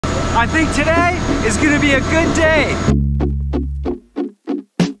I think today is gonna be a good day.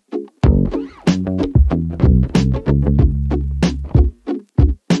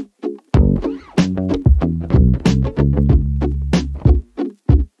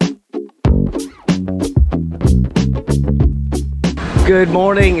 Good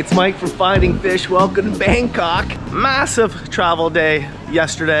morning, it's Mike from Finding Fish. Welcome to Bangkok. Massive travel day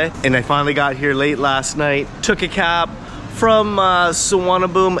yesterday, and I finally got here late last night. Took a cab from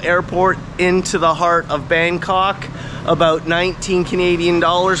Suvarnabhumi Airport into the heart of Bangkok. About 19 Canadian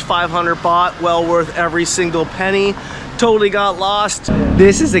dollars, 500 baht, well worth every single penny. Totally got lost.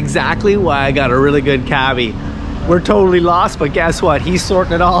 This is exactly why I got a really good cabbie. We're totally lost, but guess what? He's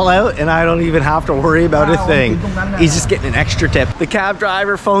sorting it all out and I don't even have to worry about a thing. He's just getting an extra tip. The cab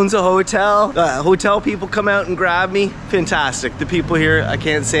driver phones a hotel. Hotel people come out and grab me. Fantastic. The people here, I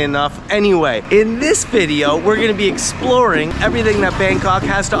can't say enough. Anyway, in this video, we're gonna be exploring everything that Bangkok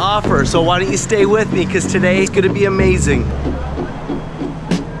has to offer. So why don't you stay with me, because today is gonna be amazing.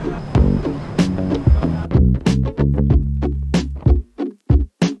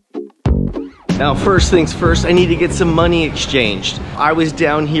 Now, first things first, I need to get some money exchanged. I was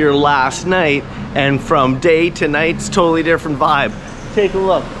down here last night, and from day to night, it's a totally different vibe. Take a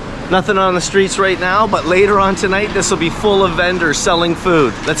look. Nothing on the streets right now, but later on tonight, this will be full of vendors selling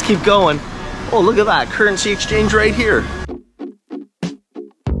food. Let's keep going. Oh, look at that, currency exchange right here.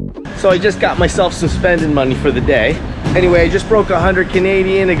 So I just got myself some spending money for the day. Anyway, I just broke 100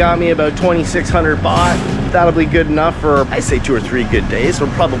 Canadian. It got me about 2,600 baht. That'll be good enough for, I say, 2 or 3 good days, or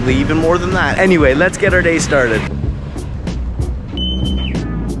probably even more than that. Anyway, let's get our day started.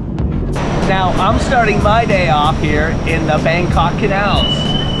 Now, I'm starting my day off here in the Bangkok canals.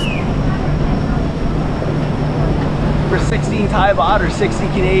 For 16 Thai baht or 60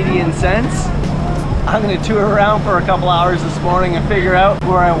 Canadian cents, I'm gonna tour around for a couple hours this morning and figure out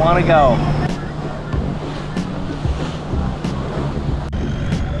where I wanna go.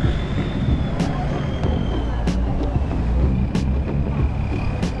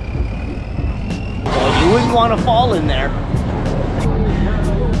 You wouldn't want to fall in there.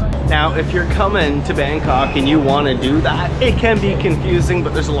 Now, if you're coming to Bangkok and you want to do that, it can be confusing,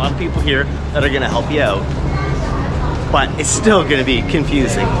 but there's a lot of people here that are going to help you out. But it's still going to be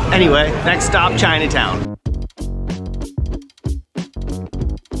confusing. Anyway, next stop, ChinaTown.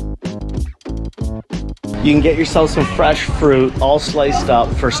 You can get yourself some fresh fruit, all sliced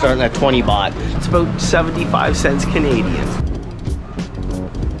up, for starting at 20 baht. It's about 75 cents Canadian.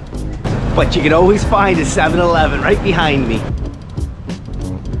 But you can always find a 7-Eleven right behind me.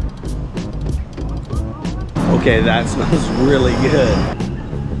 Okay, that smells really good.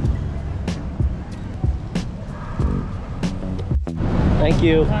 Thank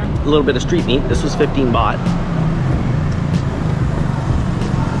you. A little bit of street meat. This was 15 baht.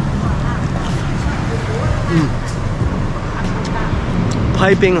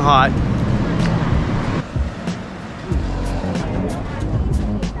 Piping hot.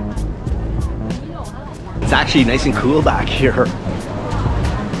 It's actually nice and cool back here.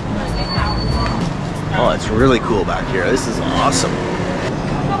 Oh, it's really cool back here. This is awesome.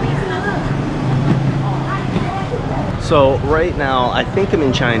 So right now, I think I'm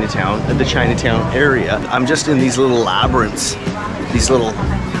in Chinatown, the Chinatown area. I'm just in these little labyrinths, these little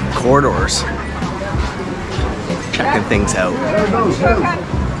corridors, checking things out.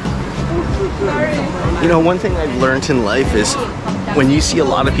 You know, one thing I've learned in life is when you see a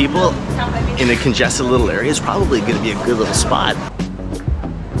lot of people in a congested little area, it's probably going to be a good little spot.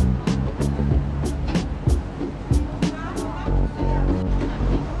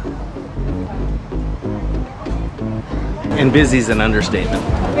 And busy is an understatement.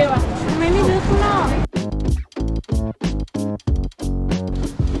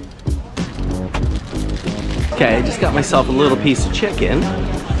 Okay, I just got myself a little piece of chicken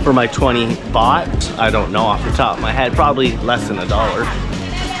for my 20 baht. I don't know off the top of my head, probably less than $1.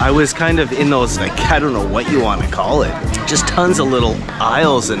 I was kind of in those, like, I don't know what you want to call it. Just tons of little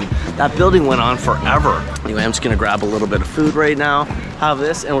aisles, and that building went on forever. Anyway, I'm just gonna grab a little bit of food right now, have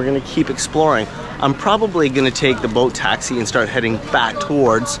this, and we're gonna keep exploring. I'm probably gonna take the boat taxi and start heading back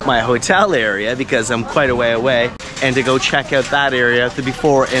towards my hotel area because I'm quite a way away, and to go check out that area, the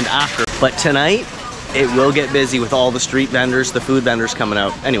before and after. But tonight, it will get busy with all the street vendors, the food vendors coming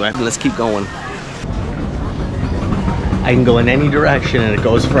out. Anyway, let's keep going. I can go in any direction and it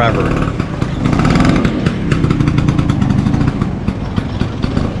goes forever.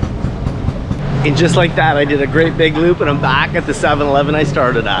 And just like that, I did a great big loop and I'm back at the 7-Eleven I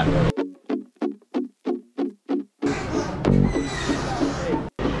started at.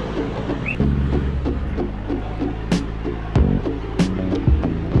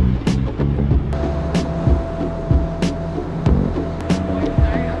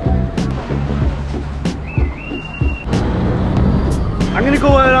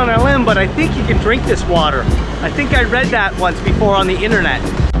 I think you can drink this water. I think I read that once before on the internet.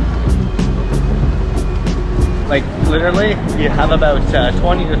 Like literally, you have about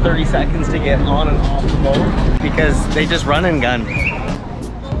 20 to 30 seconds to get on and off the boat because they just run and gun.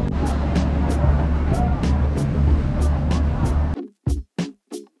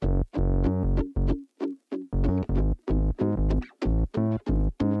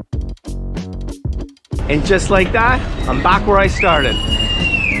 And just like that, I'm back where I started.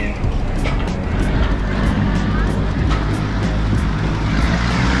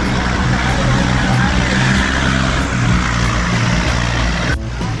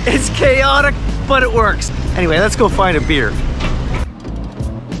 It's chaotic, but it works. Anyway, let's go find a beer.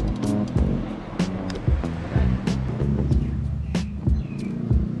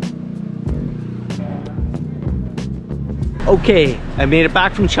 Okay, I made it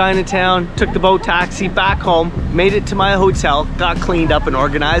back from Chinatown, took the boat taxi back home, made it to my hotel, got cleaned up and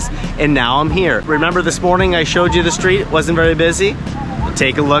organized, and now I'm here. Remember this morning I showed you the street? It wasn't very busy? Well,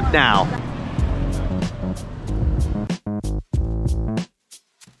 take a look now.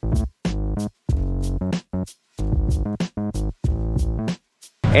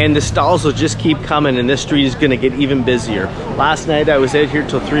 And the stalls will just keep coming, and this street is gonna get even busier. Last night I was out here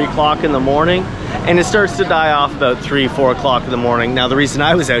till 3 o'clock in the morning, and it starts to die off about 3, 4 o'clock in the morning. Now the reason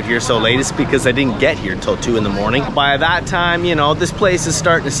I was out here so late is because I didn't get here till 2 in the morning. By that time, you know, this place is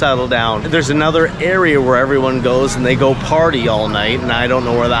starting to settle down. There's another area where everyone goes and they go party all night, and I don't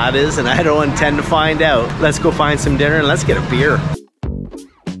know where that is, and I don't intend to find out. Let's go find some dinner and let's get a beer.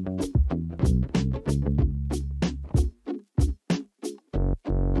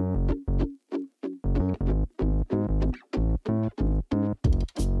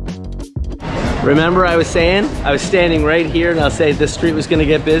 Remember I was saying, I was standing right here and I'll say this street was gonna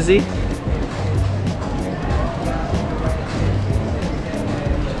get busy?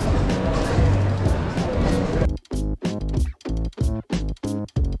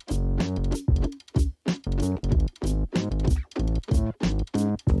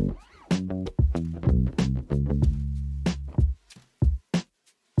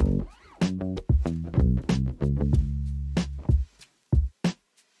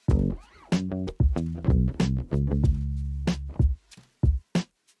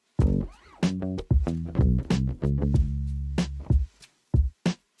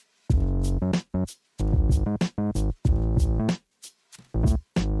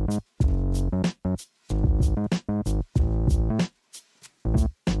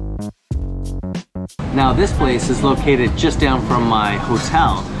 Now this place is located just down from my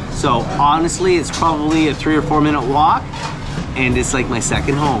hotel. So honestly, it's probably a 3 or 4 minute walk, and it's like my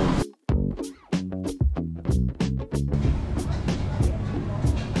second home.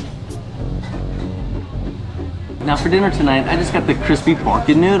 Now for dinner tonight, I just got the crispy pork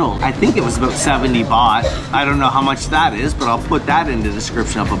and noodles. I think it was about 70 baht. I don't know how much that is, but I'll put that in the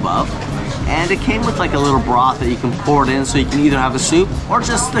description up above. And it came with like a little broth that you can pour it in, so you can either have a soup or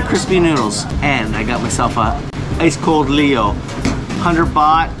just the crispy noodles. And I got myself a ice cold Leo, 100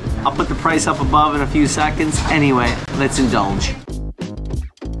 baht. I'll put the price up above in a few seconds. Anyway, let's indulge.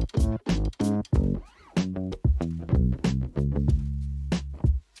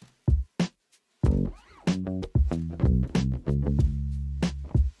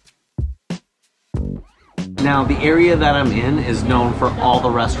 Now the area that I'm in is known for all the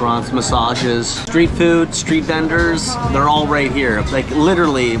restaurants, massages, street food, street vendors. They're all right here. Like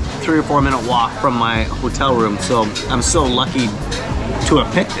literally 3 or 4 minute walk from my hotel room. So I'm so lucky to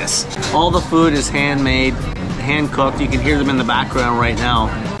have picked this. All the food is handmade, hand cooked. You can hear them in the background right now,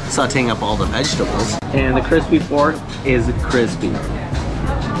 sauteing up all the vegetables. And the crispy pork is crispy.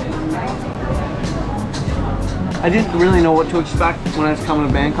 I didn't really know what to expect when I was coming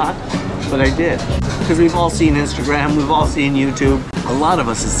to Bangkok, but I did. Because we've all seen Instagram, we've all seen YouTube. A lot of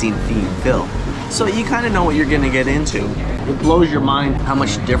us have seen Feed Phil. So you kind of know what you're gonna get into. It blows your mind how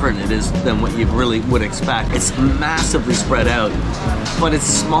much different it is than what you really would expect. It's massively spread out, but it's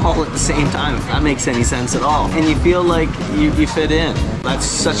small at the same time, if that makes any sense at all. And you feel like you fit in. That's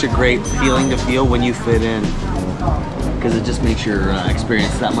such a great feeling to feel when you fit in, because it just makes your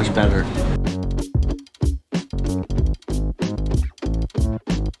experience that much better.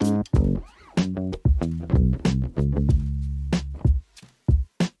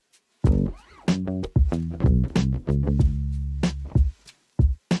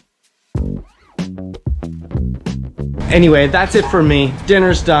 Anyway, that's it for me.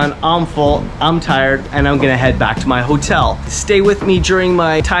 Dinner's done, I'm full, I'm tired, and I'm gonna head back to my hotel. Stay with me during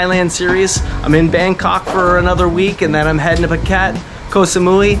my Thailand series. I'm in Bangkok for another week, and then I'm heading to Phuket, Koh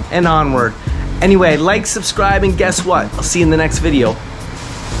Samui, and onward. Anyway, like, subscribe, and guess what? I'll see you in the next video.